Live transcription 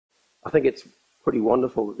I think it's pretty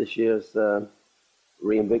wonderful that this year's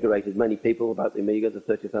reinvigorated many people about the Amiga, the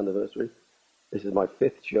 30th anniversary. This is my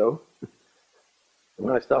 5th show.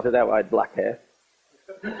 When I started out, I had black hair.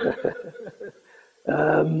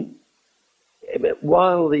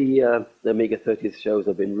 While the Amiga 30th shows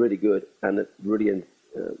have been really good and it really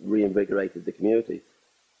reinvigorated the community,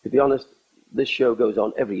 to be honest, this show goes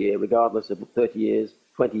on every year, regardless of 30 years,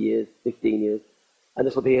 20 years, 15 years, and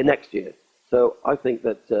this will be here next year. So I think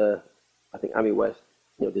that Amiwest,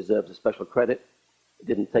 deserves a special credit. It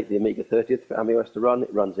didn't take the Amiga 30th for Amiwest to run;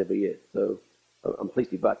 it runs every year. So I'm pleased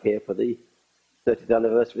to be back here for the 30th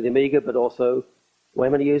anniversary of the Amiga, but also, how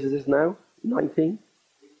many years is this now? 19?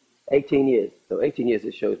 18 years. So 18 years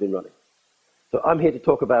this show has been running. So I'm here to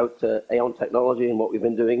talk about A-EON technology and what we've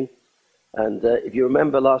been doing. And if you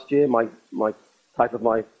remember last year, my type of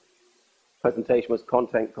my presentation was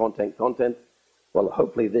content, content, content. Well,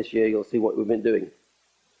 hopefully this year you'll see what we've been doing.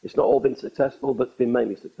 It's not all been successful, but it's been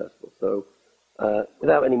mainly successful. So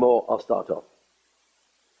without any more, I'll start off.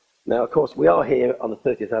 Now, of course, we are here on the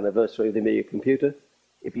 30th anniversary of the Amiga computer.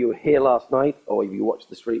 If you were here last night, or if you watched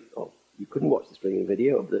the stream, or you couldn't watch the streaming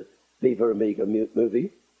video of the Viva Amiga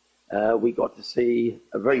movie, we got to see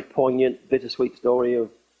a very poignant, bittersweet story of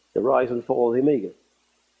the rise and fall of the Amiga.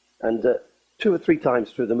 And 2 or 3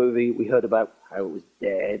 times through the movie, we heard about how it was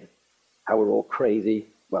dead, how we're all crazy.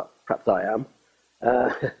 Well, perhaps I am.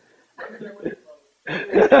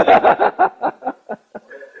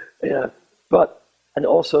 Yeah, but, and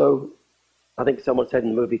also, I think someone said in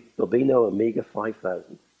the movie, there'll be no Amiga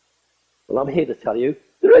 5000. Well, I'm here to tell you,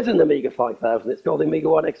 there is an Amiga 5000. It's called the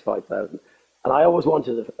AmigaOne X5000. And I always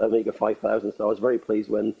wanted an Amiga 5000, so I was very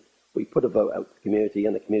pleased when we put a vote out to the community,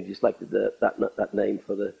 and the community selected that name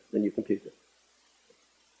for the new computer.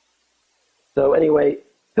 So anyway,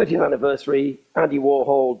 30th anniversary, Andy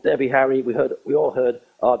Warhol, Debbie Harry. We all heard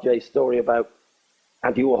RJ's story about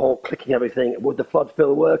Andy Warhol clicking everything. Would the flood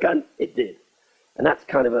fill work? And it did. And that's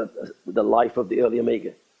kind of the life of the early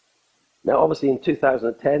Amiga. Now, obviously, in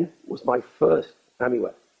 2010 was my first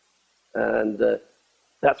Amiwest. And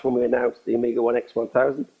that's when we announced the AmigaOne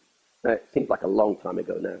X1000. Now, it seems like a long time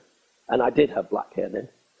ago now. And I did have black hair then.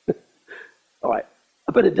 All right.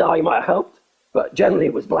 A bit of dye might have helped, but generally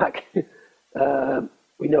it was black.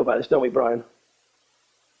 We know about this, don't we, Brian?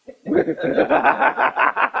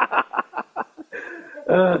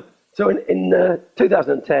 So in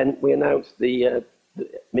 2010, we announced the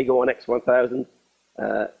AmigaOne X1000.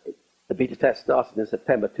 The beta test started in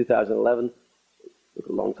September 2011. It took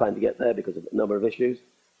a long time to get there because of a number of issues.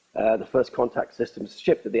 The first contact systems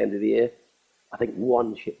shipped at the end of the year. I think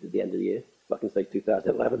one shipped at the end of the year, if I can say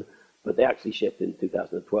 2011, but they actually shipped in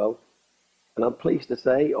 2012. And I'm pleased to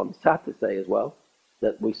say, I'm sad to say as well,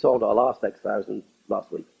 that we sold our last X1000 last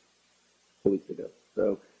week, 2 weeks ago.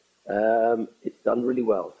 So it's done really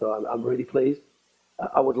well. So I'm really pleased.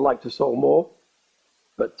 I would like to sell more,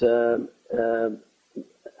 but a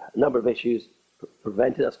number of issues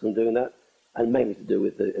prevented us from doing that, and mainly to do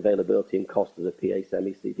with the availability and cost of the PA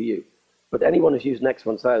Semi CPU. But anyone who's used an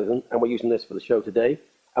X1000, and we're using this for the show today,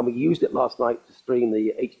 and we used it last night to stream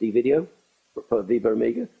the HD video for Viva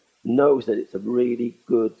Amiga, knows that it's a really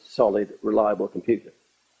good, solid, reliable computer.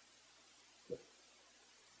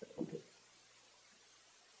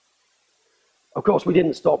 Of course, we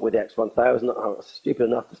didn't stop with the X1000. I was stupid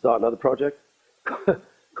enough to start another project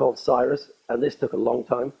called Cyrus, and this took a long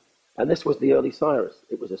time. And this was the early Cyrus.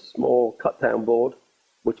 It was a small cut-down board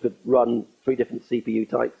which could run 3 different CPU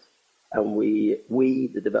types. And we,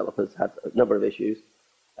 the developers, had a number of issues.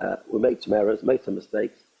 We made some errors, made some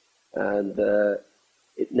mistakes, and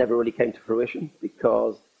it never really came to fruition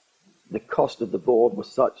because the cost of the board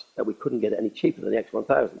was such that we couldn't get it any cheaper than the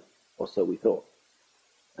X1000, or so we thought.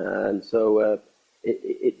 And so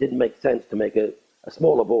it didn't make sense to make a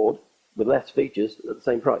smaller board with less features at the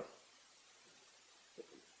same price.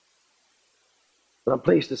 But I'm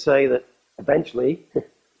pleased to say that eventually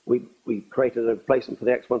we created a replacement for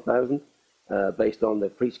the X1000 based on the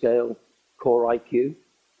Freescale Core IQ,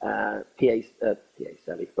 PA7,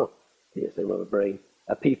 PSA on my brain,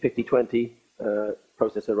 a P5020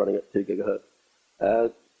 processor running at 2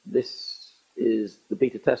 gigahertz. This is the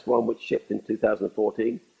beta test one, which shipped in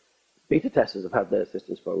 2014. Beta testers have had their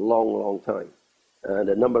systems for a long, long time, and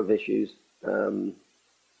a number of issues to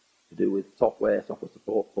do with software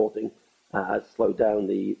support porting has slowed down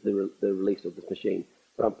the release of this machine.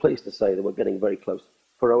 But I'm pleased to say that we're getting very close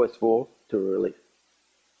for OS4 to a release.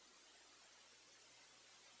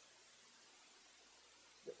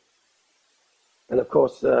 And of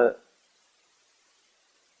course,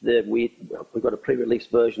 we've got a pre-release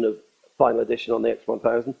version of Final Edition on the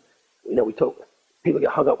X1000. We talk people get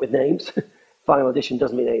hung up with names. Final edition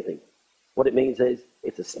doesn't mean anything. What it means is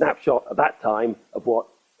it's a snapshot at that time of what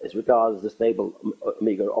is regarded as a stable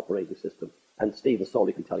Amiga operating system. And Stephen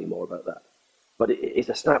Solly can tell you more about that. But it's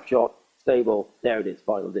a snapshot, stable, there it is,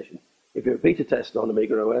 final edition. If you're a beta tester on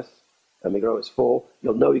Amiga OS 4,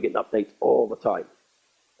 you'll know you're getting updates all the time.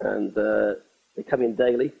 And they come in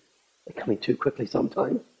daily. They come in too quickly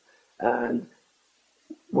sometimes. And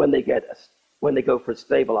when they go for a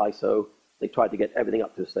stable ISO, they try to get everything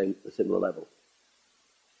up to a similar level.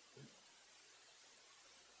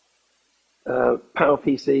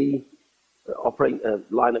 PowerPC,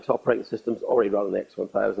 Linux operating systems already run on the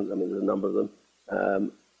X1000. I mean, there's a number of them.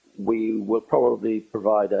 We will probably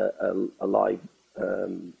provide a live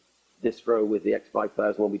distro with the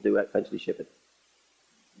X5000 when we do eventually ship it.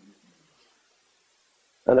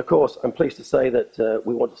 And of course, I'm pleased to say that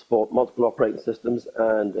we want to support multiple operating systems,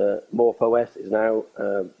 and MorphOS is now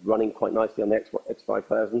running quite nicely on the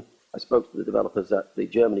X5000. I spoke to the developers at the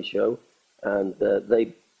Germany show, and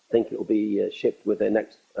they think it will be shipped with their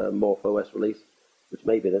next MorphOS release, which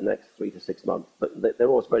may be the next 3 to 6 months. But they're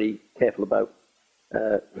always very careful about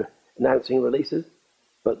announcing releases.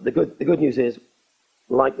 But the good news is,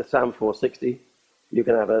 like the SAM 460, you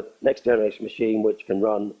can have a next generation machine which can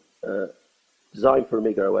run designed for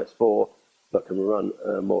Amiga OS 4, but can run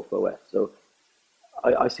MorphOS. So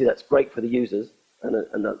I see that's great for the users,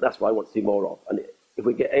 and that's what I want to see more of. And if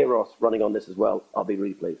we get AROS running on this as well, I'll be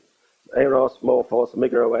really pleased. AROS, MorphOS,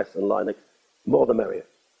 Amiga OS, and Linux, more the merrier.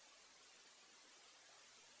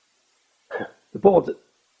 The boards,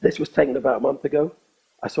 this was taken about a month ago.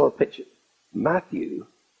 I saw a picture. Matthew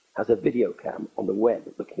has a video cam on the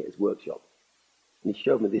web looking at his workshop. And he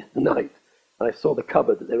showed me the other night. And I saw the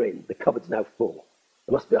cupboard that they're in. The cupboard's now full.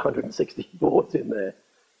 There must be 160 boards in there.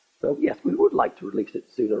 So yes, we would like to release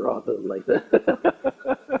it sooner rather than later.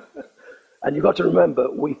 And you've got to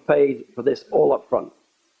remember, we paid for this all up front.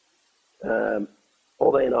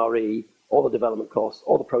 All the NRE, all the development costs,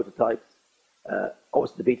 all the prototypes.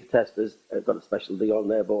 Obviously, the beta testers got a special deal on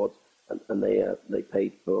their boards, and they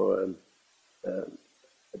paid for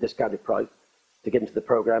a discounted price to get into the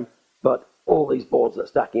program. But all these boards that are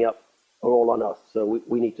stacking up are all on us, so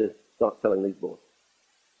we need to start selling these boards.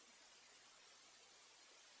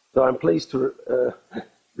 So I'm pleased to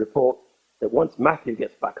report that once Matthew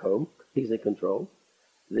gets back home, he's in control.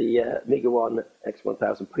 The AmigaOne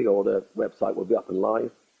X1000 pre-order website will be up and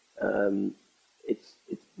live.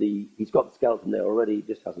 He's got the skeleton there already, he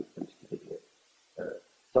just hasn't finished completing it.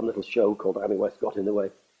 Some little show called Amiwest got in the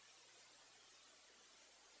way.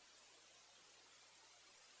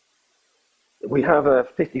 We have a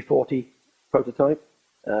 5040 prototype.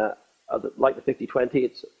 Like the 5020,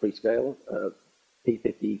 it's Freescale,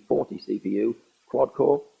 P5040 CPU,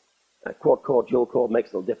 quad-core. Quad-core, dual-core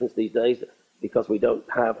makes a little difference these days because we don't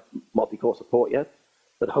have multi-core support yet.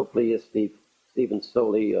 But hopefully, Stephen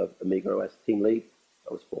Soley, Amiga OS team lead,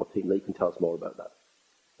 OS 4 team lead, can tell us more about that.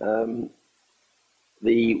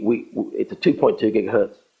 It's a 2.2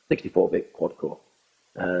 gigahertz, 64-bit quad-core.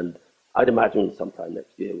 And I'd imagine sometime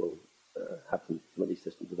next year we'll have some of these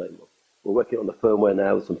systems available. We're working on the firmware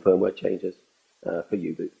now, some firmware changes for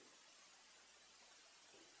U-boot.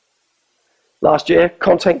 Last year,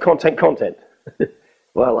 content.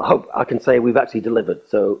 Well, I hope I can say we've actually delivered.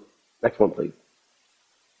 So, next one, please.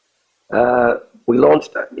 We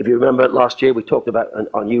launched, if you remember last year, we talked about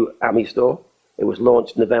our new Ami store. It was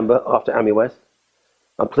launched November after Amiwest.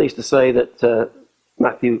 I'm pleased to say that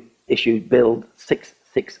Matthew issued build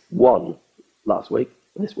 661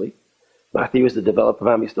 this week. Matthew is the developer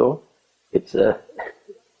of Ami store. It's a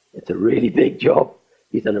really big job.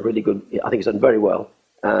 He's done a really good, I think he's done very well.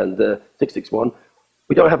 And 661,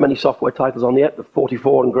 we don't have many software titles on yet, but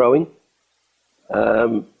 44 and growing.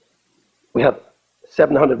 We have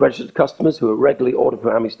 700 registered customers who are regularly ordered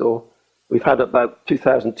from Ami store. We've had about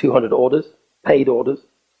 2,200 orders, paid orders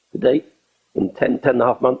to date in 10 and a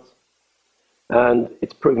half months. And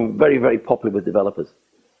it's proven very, very popular with developers.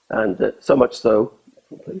 And so much so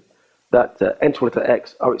that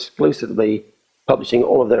X are exclusively publishing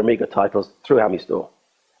all of their Amiga titles through Ami store.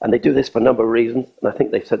 And they do this for a number of reasons, and I think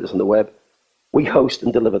they've said this on the web. We host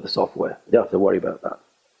and deliver the software. You don't have to worry about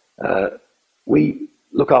that. We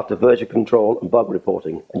look after version control and bug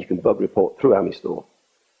reporting, and you can bug report through Ami store.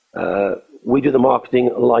 We do the marketing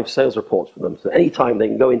and live sales reports for them. So anytime they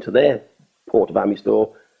can go into their port of Ami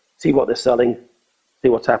store, see what they're selling, see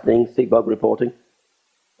what's happening, see bug reporting.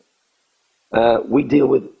 We deal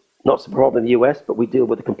with, not so problem in the US, but we deal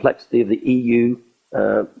with the complexity of the EU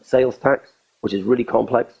sales tax, which is really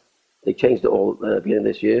complex. They changed it all at the beginning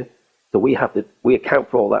of this year. So we account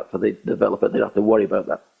for all that for the developer. They don't have to worry about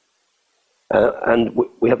that. And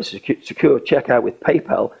we have a secure checkout with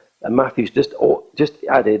PayPal, and Matthew's just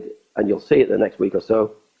added, and you'll see it the next week or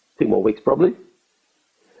so, 2 more weeks probably,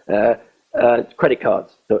 credit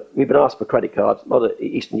cards. So we've been asked for credit cards. Other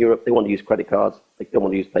Eastern Europe, they want to use credit cards. They don't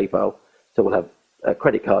want to use PayPal. So we'll have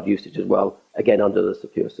credit card usage as well, again, under the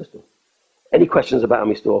secure system. Any questions about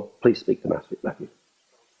AmiStore, please speak to Matthew.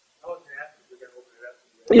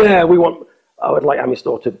 Yeah, I would like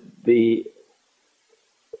AmiStore to be,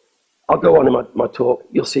 I'll go on in my talk.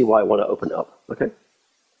 You'll see why I want to open it up, okay?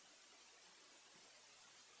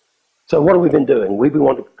 So what have we been doing? We've been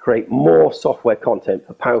wanting to create more software content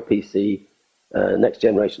for PowerPC, next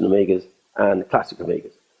generation Amigas, and classic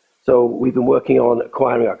Amigas. So we've been working on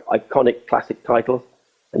acquiring iconic classic titles,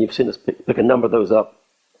 and you've seen us pick a number of those up.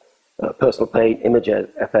 Personal Paint, Images,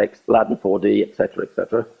 FX, Aladdin 4D, etc.,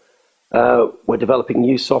 etc. We're developing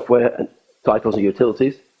new software and titles and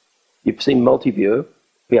utilities. You've seen multi-view.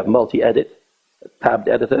 We have multi-edit, tabbed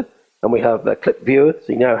editor, and we have a clip viewer.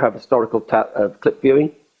 So you now have historical clip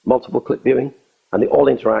viewing, multiple clip viewing, and they all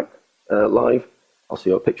interact live. I'll see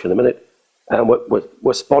you a picture in a minute. And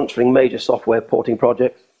we're sponsoring major software porting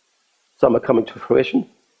projects. Some are coming to fruition,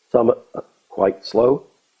 some are quite slow.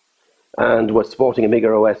 And we're supporting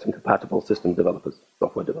AmigaOS and compatible system developers,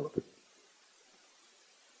 software developers.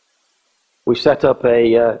 We set up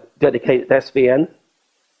a dedicated SVN.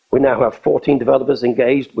 We now have 14 developers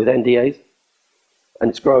engaged with NDAs, and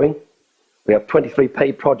it's growing. We have 23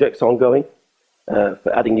 paid projects ongoing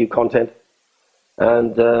for adding new content.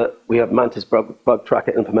 And we have Mantis bug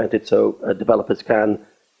tracker implemented so developers can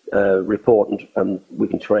report and we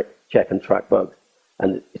can check and track bugs.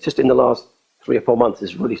 And it's just in the last 3 or 4 months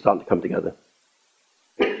is really starting to come together.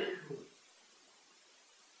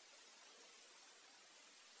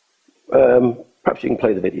 Perhaps you can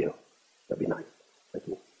play the video. That'd be nice. Thank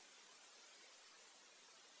you.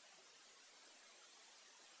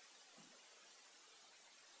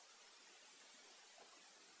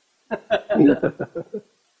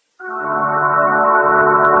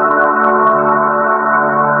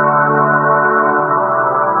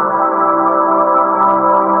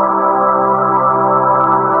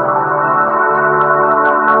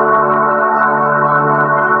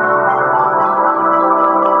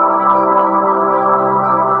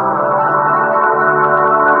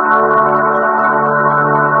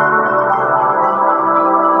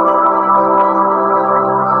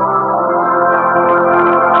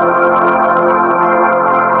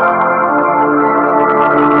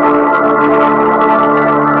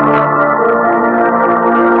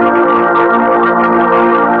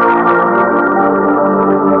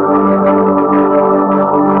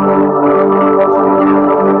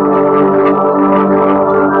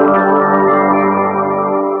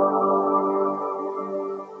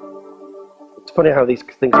 Funny how these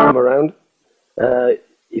things come around.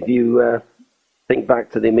 If you think back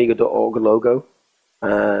to the Amiga.org logo,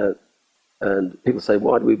 and people say,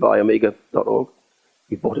 why do we buy Amiga.org?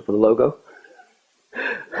 We bought it for the logo.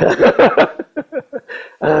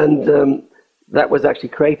 And that was actually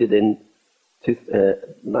created in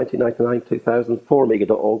 1999, 2000 for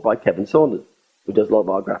Amiga.org by Kevin Saunders, who does a lot of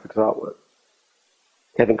our graphics artwork.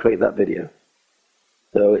 Kevin created that video.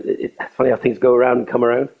 So it's funny how things go around and come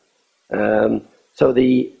around. So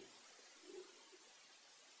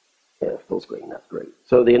full screen, that's great.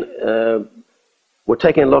 So we're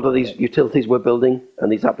taking a lot of these utilities we're building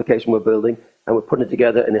and these applications we're building, and we're putting it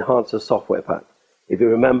together in an enhancer software pack. If you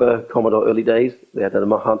remember Commodore early days, they had an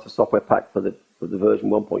enhancer software pack for the version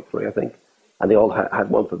 1.3, I think, and they all had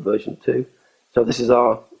one for version 2. So this is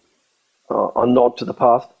our nod to the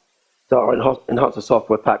past. So our enhancer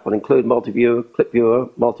software pack will include multi-view, clip viewer,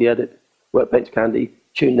 multi-edit, Workbench Candy,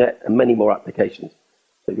 TuneNet, and many more applications.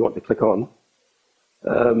 So if you want to click on.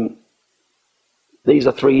 These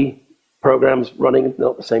are 3 programs running,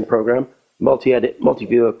 not the same program. Multi-edit,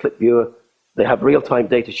 multi-viewer, clip viewer. They have real-time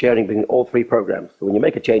data sharing between all 3 programs. So when you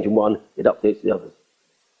make a change in one, it updates the others.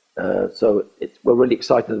 So we're really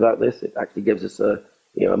excited about this. It actually gives us a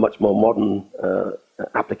much more modern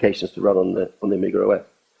applications to run on the Amiga OS.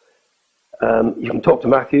 You can talk to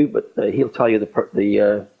Matthew, but he'll tell you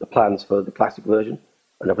the plans for the classic version,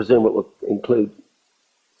 and I presume it will include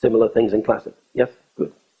similar things in classic. Yes,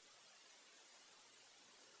 good.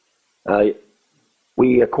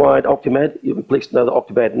 We acquired Optimed. You'll be pleased to know that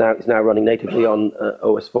Optimed is now running natively on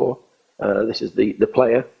OS4. This is the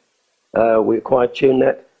player. We acquired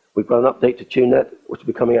TuneNet. We've got an update to TuneNet, which will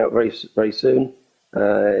be coming out very, very soon.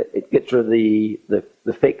 It gets rid of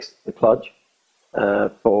the fix, the kludge,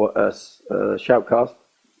 for shoutcast,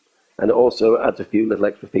 and it also adds a few little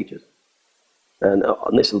extra features. And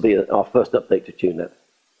this will be our first update to TuneNet.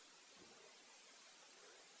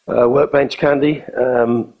 Workbench Candy,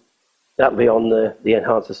 that'll be on the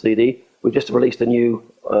Enhancer CD. We've just released a new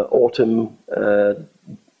autumn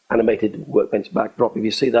animated Workbench backdrop. If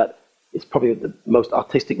you see that, it's probably the most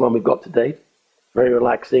artistic one we've got to date. Very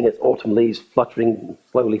relaxing. It's autumn leaves fluttering,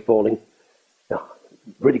 slowly falling. Yeah,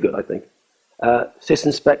 really good, I think. Sys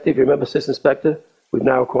Inspector, if you remember Sys Inspector, we've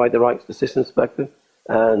now acquired the rights to Sys Inspector,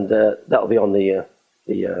 and that'll be on the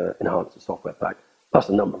Enhancer software pack, plus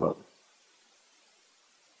a number of others.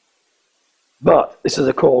 But this is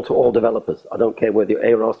a call to all developers. I don't care whether you're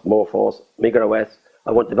AROS, Morphos, AmigaOS.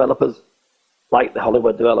 I want developers like the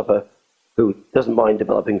Hollywood developer who doesn't mind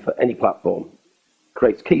developing for any platform,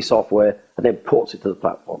 creates key software, and then ports it to the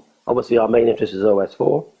platform. Obviously, our main interest is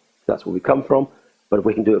OS4. That's where we come from. But if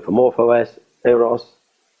we can do it for MorphOS, AROS,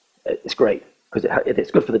 it's great. Because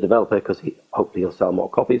it's good for the developer, because hopefully he'll sell more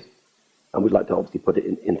copies. And we'd like to obviously put it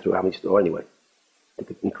in through AmiStore anyway,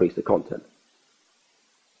 to increase the content.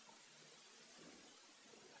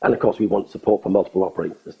 And of course, we want support for multiple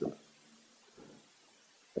operating systems.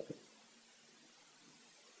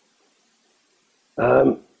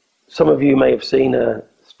 Some of you may have seen a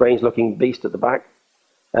strange-looking beast at the back.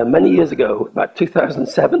 Many years ago, about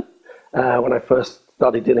 2007, when I first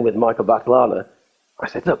started dealing with Michael Batalana, I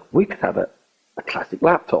said, look, we could have a classic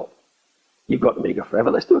laptop. You've got Amiga Forever,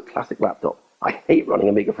 let's do a classic laptop. I hate running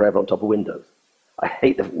Amiga Forever on top of Windows. I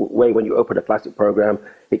hate the way when you open a classic program,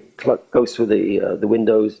 it goes through the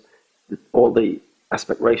windows, all the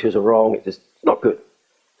aspect ratios are wrong, it's just not good.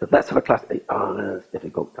 So let's have a classic. Oh, it's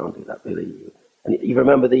difficult, can't do that really. And you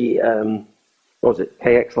remember the, what was it,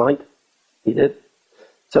 KX Lite? He did?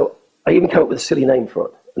 So I even came up with a silly name for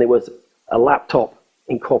it, and it was a laptop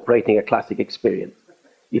incorporating a classic experience.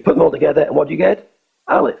 You put them all together, and what do you get?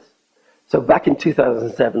 Alice. So back in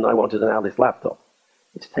 2007, I wanted an Alice laptop.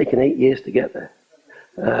 It's taken 8 years to get there.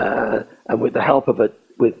 And with the help of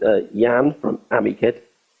Jan from AmiKit,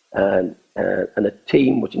 and a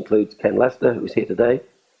team which includes Ken Lester, who's here today,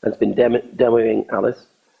 and has been demoing Alice.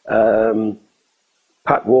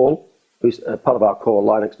 Pat Wall, who's part of our core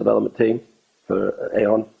Linux development team for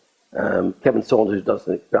A-EON. Kevin Saunders, who does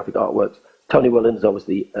the graphic artworks. Tony Williams,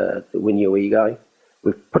 obviously the WinUE guy.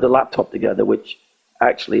 We've put a laptop together which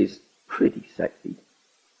actually is pretty sexy.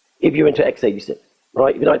 If you're into x86,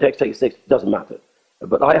 right? If you're not into x86, it doesn't matter.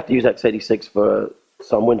 But I have to use x86 for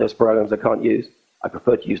some Windows programs I can't use. I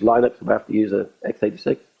prefer to use Linux if I have to use a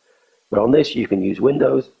x86. But on this, you can use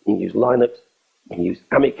Windows, you can use Linux, you can use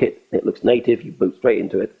AmiKit, it looks native, you boot straight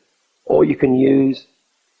into it. Or you can use,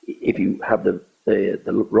 if you have the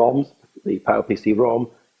ROMs, the PowerPC ROM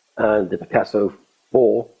and the Picasso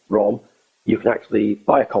 4 ROM, you can actually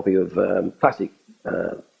buy a copy of Classic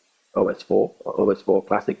OS4, or OS4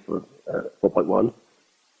 Classic for 4.1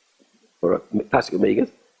 for Classic Amigas,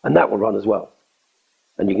 and that will run as well.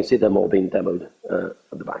 And you can see them all being demoed at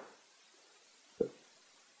the back.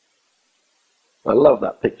 I love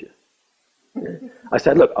that picture. Yeah. I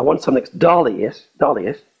said, look, I want something that's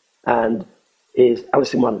Dali-ish, and is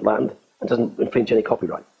Alice in Wonderland, and doesn't infringe any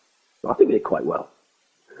copyright. So I think we did quite well.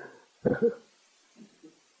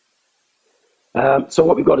 So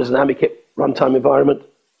what we've got is an AmiKit runtime environment,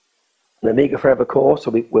 an Amiga Forever core, so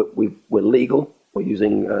we're legal. We're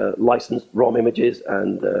using licensed ROM images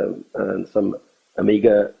and some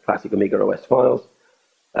classic Amiga OS files,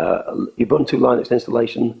 Ubuntu Linux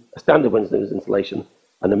installation, a standard Windows installation,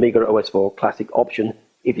 an Amiga OS4 classic option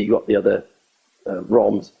if you've got the other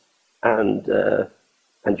ROMs, and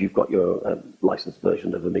you've got your licensed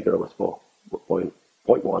version of Amiga OS4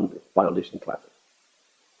 0.1 Final Edition Classic.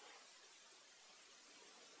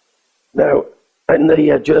 Now, in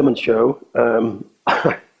the German show,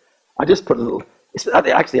 I just put a little.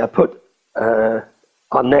 Actually, I put our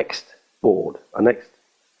next board, our next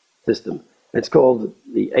system. It's called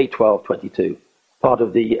the A1222, part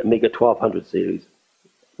of the Amiga 1200 series,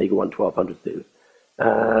 AmigaOne 1200 series.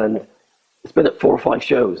 And it's been at 4 or 5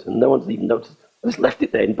 shows, and no one's even noticed. I just left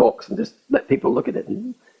it there in box and just let people look at it.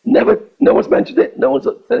 And no one's mentioned it, no one's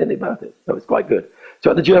said anything about it. So it's quite good. So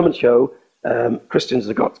at the German show, Christian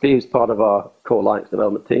Zagotsky, who's part of our core Linux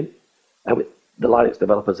development team, and the Linux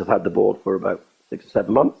developers have had the board for about 6 or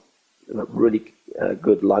 7 months. Really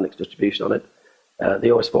good Linux distribution on it. The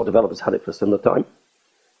OS4 developers had it for a similar time.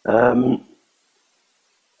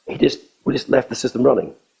 We just left the system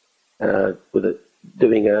running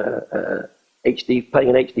doing playing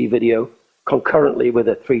an HD video concurrently with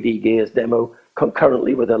a 3D Gears demo,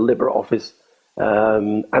 concurrently with a LibreOffice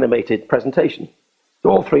animated presentation. So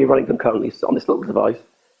all 3 running concurrently on this little device.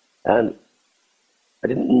 And I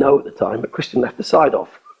didn't know at the time, but Christian left the side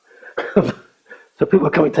off. So people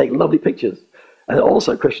come and take lovely pictures. And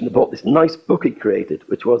also, Christian bought this nice book he created,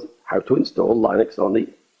 which was how to install Linux on the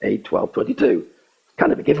A1222.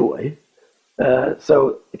 Kind of a giveaway.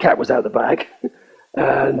 So the cat was out of the bag.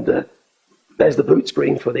 And there's the boot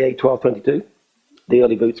screen for the A1222, the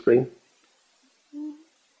early boot screen.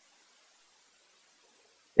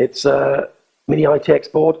 It's a mini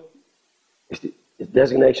ITX board. It's the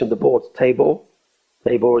designation of the board's Tabor.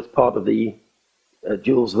 Tabor is part of the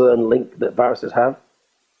Jules Verne link that viruses have.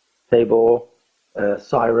 Tabor,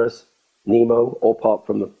 Cyrus, Nemo, all part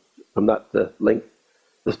from that link.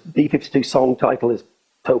 The B-52 song title is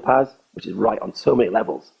Topaz, which is right on so many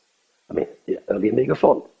levels. I mean, early Amiga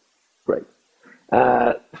font, great.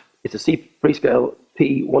 It's a Freescale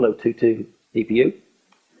P1022 CPU.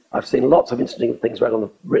 I've seen lots of interesting things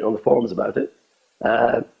written on the forums about it.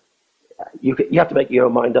 You have to make your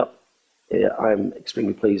own mind up. I'm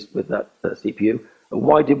extremely pleased with that CPU. And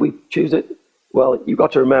why did we choose it? Well, you've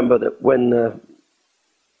got to remember that when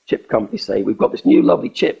chip companies say, we've got this new lovely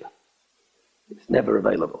chip, it's never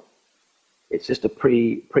available. It's just a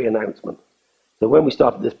pre-announcement. So when we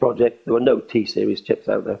started this project, there were no T-series chips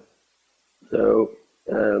out there. So,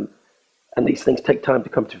 and these things take time to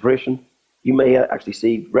come to fruition. You may actually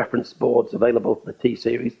see reference boards available for the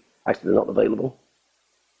T-series. Actually, they're not available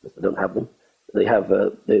because they don't have them. They have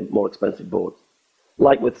the more expensive boards.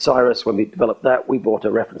 Like with Cyrus, when we developed that, we bought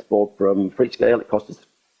a reference board from Freescale. It cost us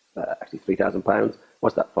actually £3,000.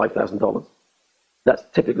 What's that, $5,000? That's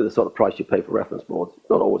typically the sort of price you pay for reference boards.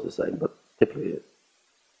 Not always the same, but typically is.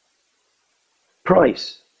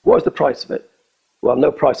 Price. What is the price of it? Well,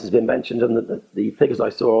 no price has been mentioned, and the figures I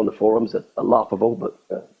saw on the forums are laughable, but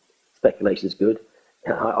speculation is good.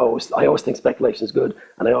 I always think speculation is good,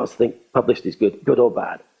 and I always think publicity is good or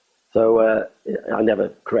bad. So I never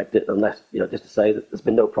correct it unless, just to say that there's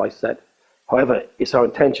been no price set. However, it's our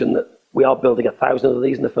intention that we are building 1,000 of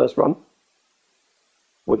these in the first run.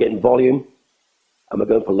 We're getting volume, and we're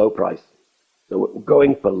going for low price. So we're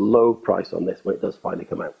going for low price on this when it does finally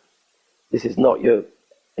come out. This is not your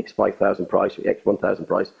X5000 price, your X1000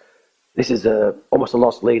 price. This is almost a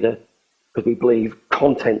lost leader because we believe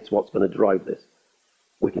content's what's going to drive this.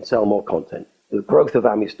 We can sell more content. The growth of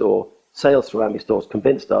AmiStore, sales through AmiStores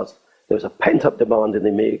convinced us there's a pent-up demand in the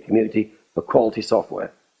Amiga community for quality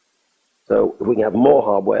software. So if we can have more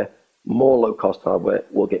hardware, more low-cost hardware,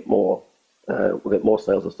 we'll get more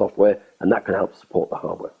sales of software, and that can help support the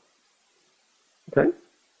hardware. Okay.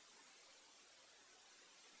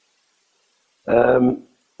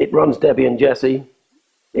 It runs Debian Jessie.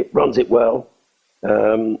 It runs it well.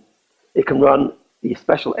 It can run the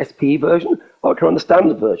special SPE version, or it can run the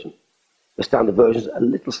standard version. The standard version is a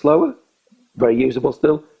little slower, very usable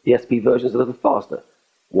still. The SPE version is a little faster.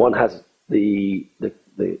 One has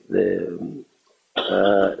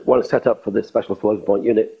one is set up for the special floating point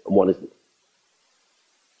unit, and one isn't.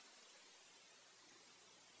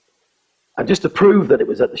 And just to prove that it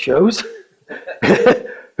was at the shows,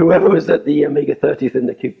 whoever was at the Amiga 30th in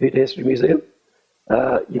the Computer History Museum,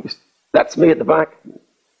 that's me at the back,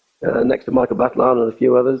 next to Michael Batlan and a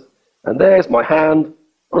few others. And there's my hand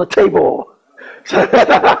on a table.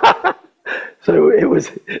 So it was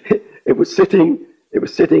sitting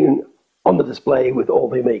on the display with all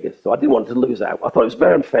the Amigas. So I didn't want it to lose out. I thought it was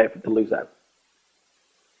very unfair for it to lose out.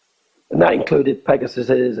 And that included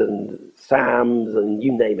Pegasuses and Sams and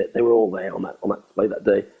you name it. They were all there on that display that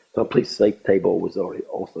day. So I'm pleased to say Tabor was already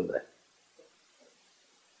also there.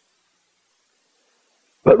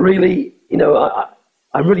 But really,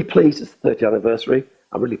 I'm really pleased it's the 30th anniversary.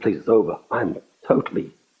 I'm really pleased it's over. I'm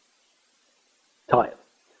totally tired.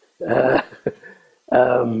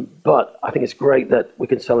 But I think it's great that we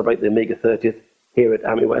can celebrate the Amiga 30th here at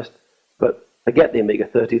Amiwest. But forget the Amiga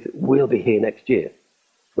 30th, we'll be here next year.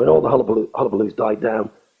 When all the hullabaloos died down,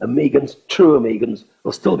 Amigans, true Amigans,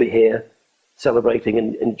 will still be here celebrating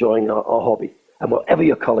and enjoying our hobby. And whatever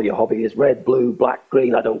your color your hobby is, red, blue, black,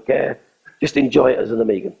 green, I don't care. Just enjoy it as an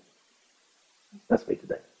Amigan. That's me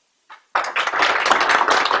today.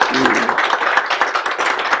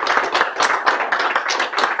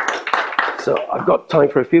 So I've got time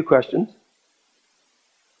for a few questions.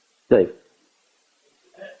 Dave.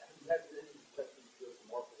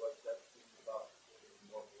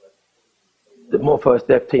 The Morphos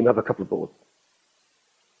dev team have a couple of boards.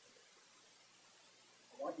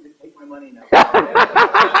 I want you to take my money now.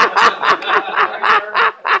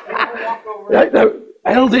 No,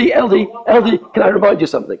 LD, can I remind you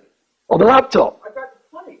something? On the laptop. I've got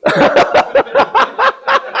plenty.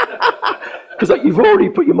 Because you've already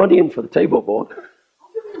put your money in for the table board.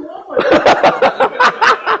 I'll give you more.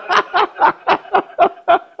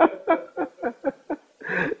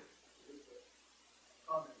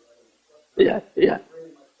 Yeah.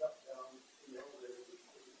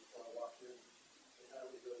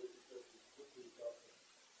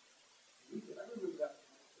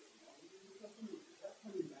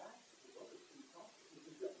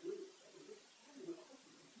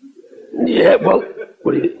 Yeah, well,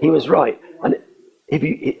 he was right. And if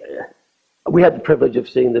you, we had the privilege of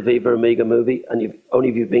seeing the Viva Amiga movie, and only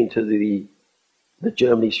if you've been to the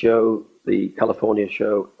Germany show, the California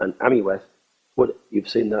show, and Amiwest, you've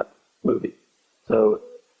seen that movie. So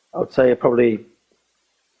I would say probably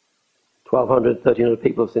 1,200, 1,300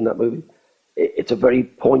 people have seen that movie. It's a very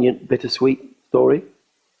poignant, bittersweet story.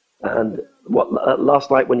 And last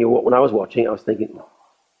night when I was watching, I was thinking, oh,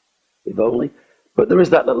 if only. But there is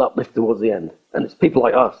that little uplift towards the end, and it's people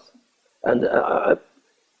like us. And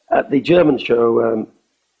at the German show,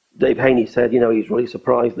 Dave Haney said, he's really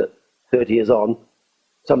surprised that 30 years on,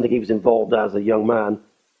 something he was involved as a young man,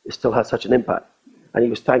 it still has such an impact. And he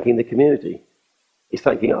was thanking the community. He's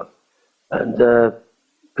thanking us. And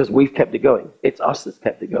because we've kept it going. It's us that's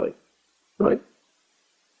kept it going, right?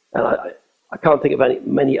 And I can't think of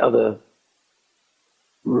many other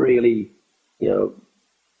really,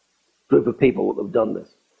 group of people that have done this.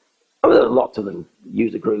 I mean, there are lots of little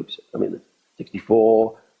user groups. I mean, the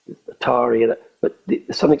 64, the Atari, but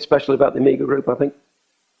there's something special about the Amiga group, I think.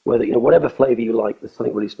 Whether, whatever flavor you like, there's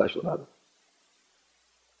something really special about it.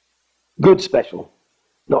 Good special,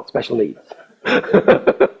 not special needs.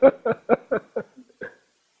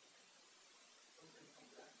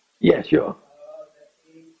 Yeah, sure.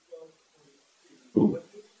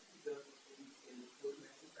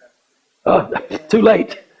 Oh, too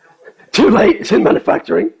late. Too late. It's in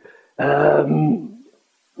manufacturing. What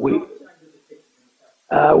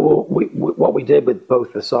we did with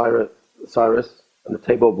both the Cyrus and the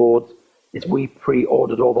table boards is we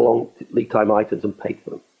pre-ordered all the long lead time items and paid for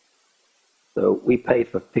them. So we paid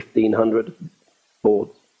for 1,500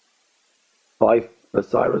 boards, 5 for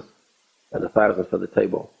Cyrus and 1,000 for the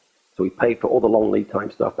table. So we paid for all the long lead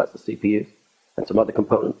time stuff. That's the CPUs and some other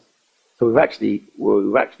components. So we've actually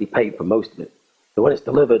paid for most of it. So when it's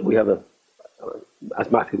delivered, we have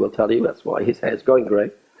as Matthew will tell you, that's why his hair's going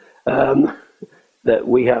grey, that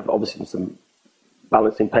we have obviously some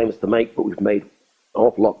balancing payments to make, but we've made an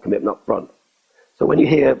awful lot of commitment up front. So when you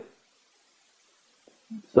hear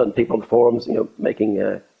certain people on the forums,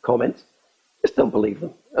 making comments, just don't believe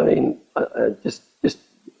them. I mean, just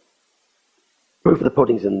proof of the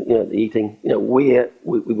pudding's in the eating. We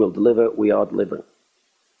will deliver. We are delivering.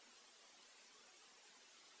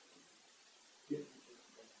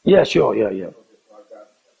 Yeah, sure. Yeah. The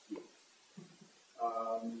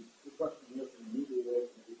question here from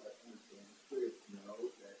Amiwest, and if I understand, it's clear to know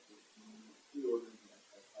that if you pre-order the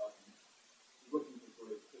X5000, you're looking for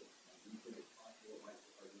it to. Do you think it's possible it might be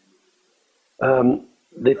by the end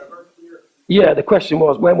of the year? The question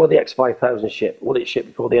was, when will the X5000 ship? Will it ship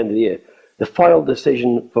before the end of the year? The final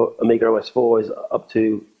decision for Amiga OS 4 is up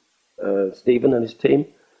to Stephen and his team.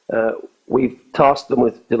 We've tasked them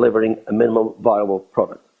with delivering a minimum viable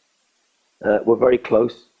product. We're very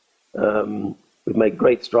close. We've made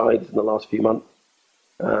great strides in the last few months.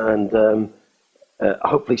 And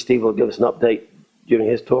hopefully Steve will give us an update during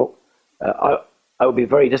his talk. I would be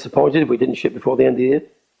very disappointed if we didn't ship before the end of the year.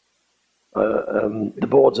 The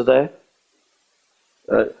boards are there.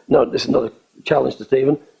 No, this is not a challenge to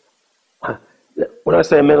Stephen. When I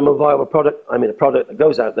say a minimum viable product, I mean a product that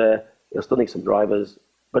goes out there. You'll still need some drivers,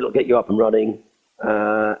 but it'll get you up and running,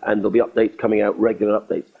 and there'll be updates coming out, regular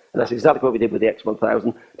updates. And that's exactly what we did with the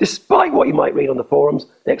X1000. Despite what you might read on the forums,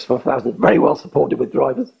 the X1000 is very well supported with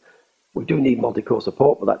drivers. We do need multi-core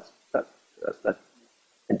support, but that's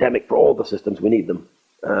endemic for all the systems. We need them.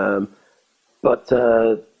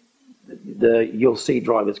 You'll see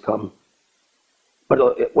drivers come.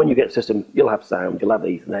 But when you get a system, you'll have sound, you'll have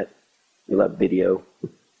Ethernet, you'll have video,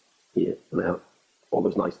 you'll have all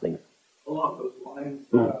those nice things. Along those lines,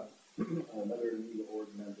 another Amiga board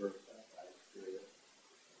member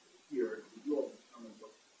here, did you all determine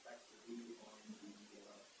what specs to be on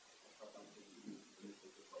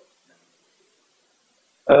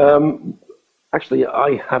the Actually,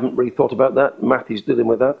 I haven't really thought about that. Matthew's dealing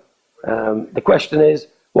with that. The question is,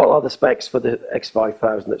 what are the specs for the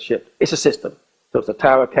X5000 that's shipped? It's a system. So it's a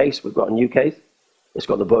tower case. We've got a new case. It's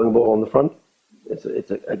got the Boeing ball on the front. It's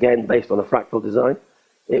again, based on a fractal design.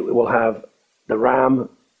 It will have the RAM.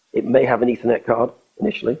 It may have an Ethernet card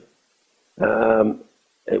initially.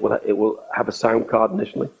 It will have a sound card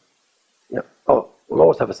initially. Yeah. Oh, we'll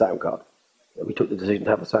always have a sound card. We took the decision to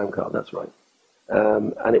have a sound card. That's right.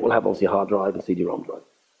 And it will have obviously a hard drive and CD-ROM drive.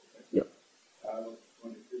 Yeah.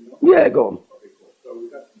 Yeah, go on. Okay, cool. So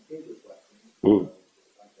we've got some paper questions.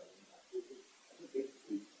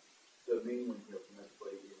 Basically, the main one here from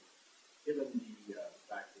everybody is, given the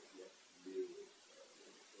fact that the XPU is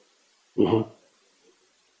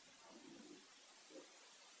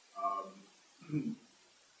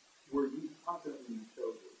were you confident when you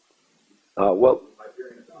chose Well,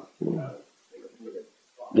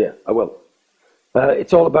 yeah, I will.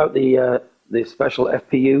 It's all about the special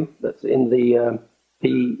FPU that's in the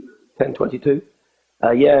P1022.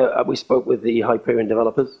 Yeah, we spoke with the Hyperion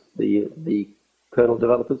developers, the kernel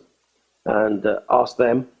developers, and asked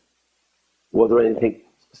them, was there anything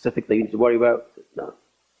specific they need to worry about? No.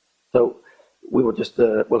 So we will just,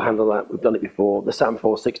 we'll handle that. We've done it before. The SAM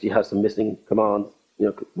 460 has some missing commands. You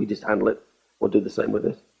know, we just handle it. We'll do the same with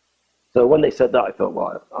this. So when they said that, I thought,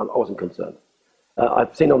 well, I wasn't concerned.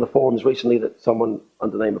 I've seen on the forums recently that someone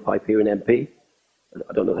under the name of Hyperion MP,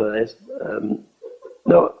 I don't know who that is.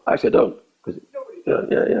 No, actually I don't.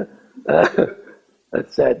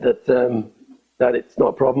 It said that that it's not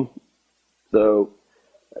a problem. So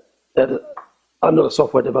I'm not a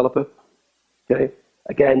software developer. Okay.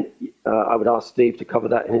 Again, I would ask Steve to cover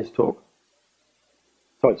that in his talk.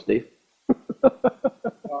 Sorry, Steve.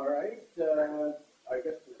 All right. I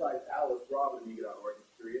guess besides Alice, Robin, you get out of work. I'm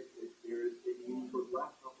curious if there is a need for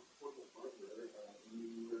laptop or portable hardware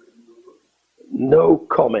anywhere in the world. No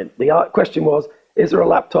comment. The question was, is there a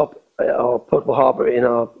laptop or portable hardware in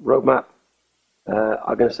our roadmap?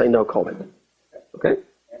 I'm going to say no comment. Okay?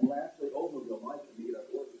 And lastly, Oldsmobile Mike, you get out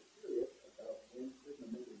of work. I'm curious about when Prisma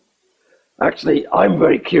Megamix. Actually, I'm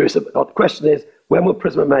very curious about, the question is, when will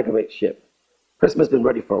Prisma Megamix ship? Prisma's been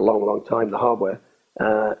ready for a long, long time, the hardware.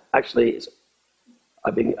 Actually,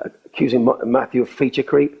 I've been accusing Matthew of feature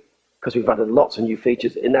creep because we've added lots of new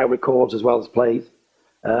features. It now records as well as plays.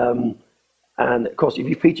 And of course, if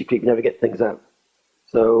you feature creep, you never get things out.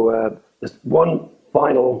 So there's one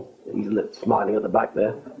final, he's a little smiling at the back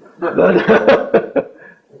there. But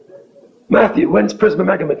Matthew, when's Prisma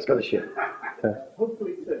Megamix going to ship?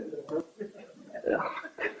 Hopefully soon.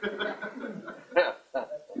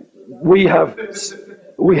 We have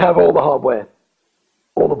all the hardware,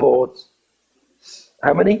 all the boards.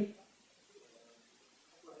 How many?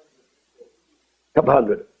 A couple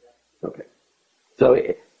hundred. Okay. So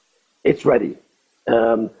it's ready.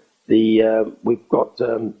 We've got,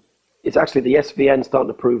 it's actually the SVN starting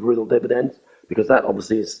to prove real dividends because that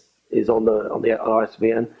obviously is on the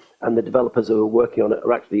SVN, and the developers who are working on it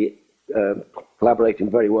are actually collaborating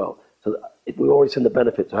very well. So we've already seen the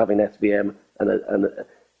benefits of having an SVM and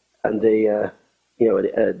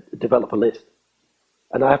a developer list.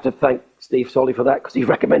 And I have to thank Steve Solly for that because he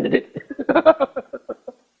recommended it.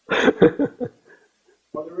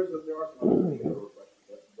 Well, there are some other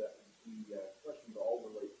questions, but the questions all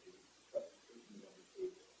relate to specifications on the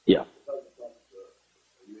table. Yeah. Are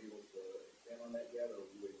you able to expand on that yet, or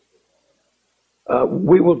are you waiting for that?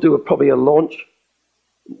 We will do probably a launch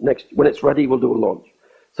next. When it's ready, we'll do a launch.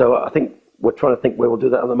 So I think we're trying to think where we'll do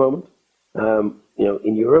that at the moment.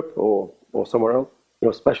 In Europe or somewhere else.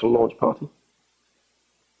 Special launch party.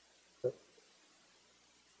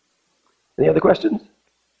 Any other questions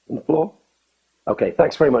on the floor? Okay,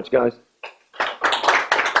 thanks very much, guys.